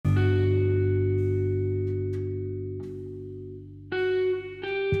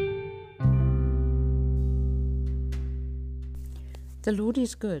The Lord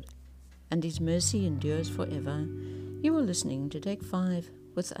is good, and His mercy endures forever. You are listening to Take 5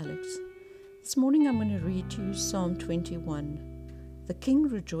 with Alex. This morning I'm going to read to you Psalm 21. The King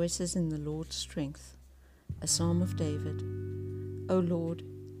rejoices in the Lord's strength, a psalm of David. O Lord,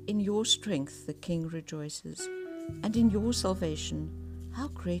 in your strength the King rejoices, and in your salvation how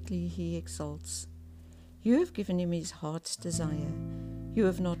greatly he exalts. You have given him his heart's desire. You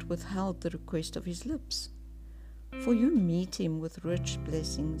have not withheld the request of his lips. For you meet him with rich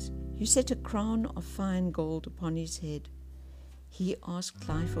blessings. You set a crown of fine gold upon his head. He asked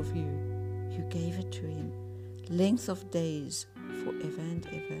life of you. You gave it to him, length of days forever and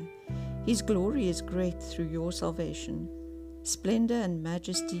ever. His glory is great through your salvation. Splendor and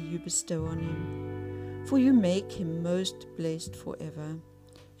majesty you bestow on him. For you make him most blessed forever.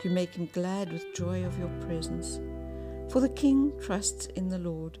 You make him glad with joy of your presence. For the King trusts in the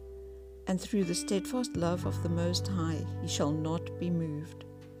Lord, and through the steadfast love of the Most High he shall not be moved.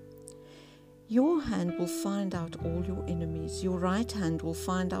 Your hand will find out all your enemies. Your right hand will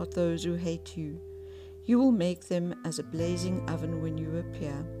find out those who hate you. You will make them as a blazing oven when you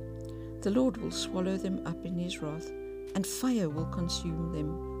appear. The Lord will swallow them up in his wrath, and fire will consume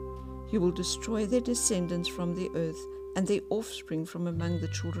them. You will destroy their descendants from the earth, and their offspring from among the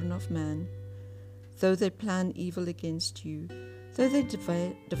children of man. Though they plan evil against you, though they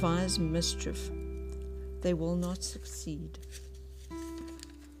devise mischief, they will not succeed.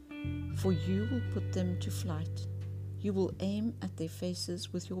 For you will put them to flight. You will aim at their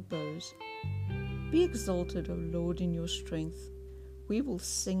faces with your bows. Be exalted, O Lord, in your strength. We will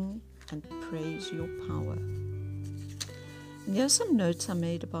sing and praise your power. And here are some notes I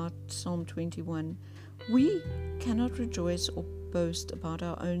made about Psalm 21. We cannot rejoice or boast about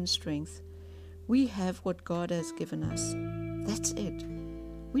our own strength. We have what God has given us. That's it.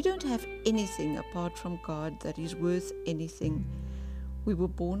 We don't have anything apart from God that is worth anything. We were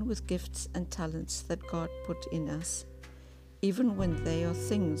born with gifts and talents that God put in us, even when they are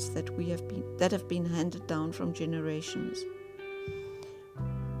things that have been handed down from generations.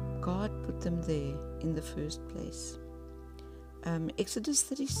 God put them there in the first place. Exodus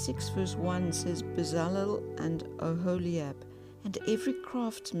 36 verse 1 says, Bezalel and Oholiab, and every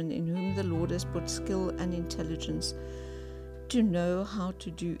craftsman in whom the Lord has put skill and intelligence to know how to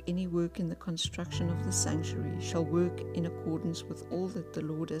do any work in the construction of the sanctuary shall work in accordance with all that the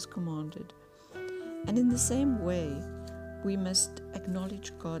Lord has commanded. And in the same way, we must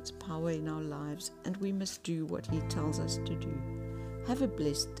acknowledge God's power in our lives, and we must do what He tells us to do. Have a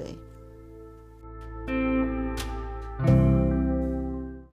blessed day.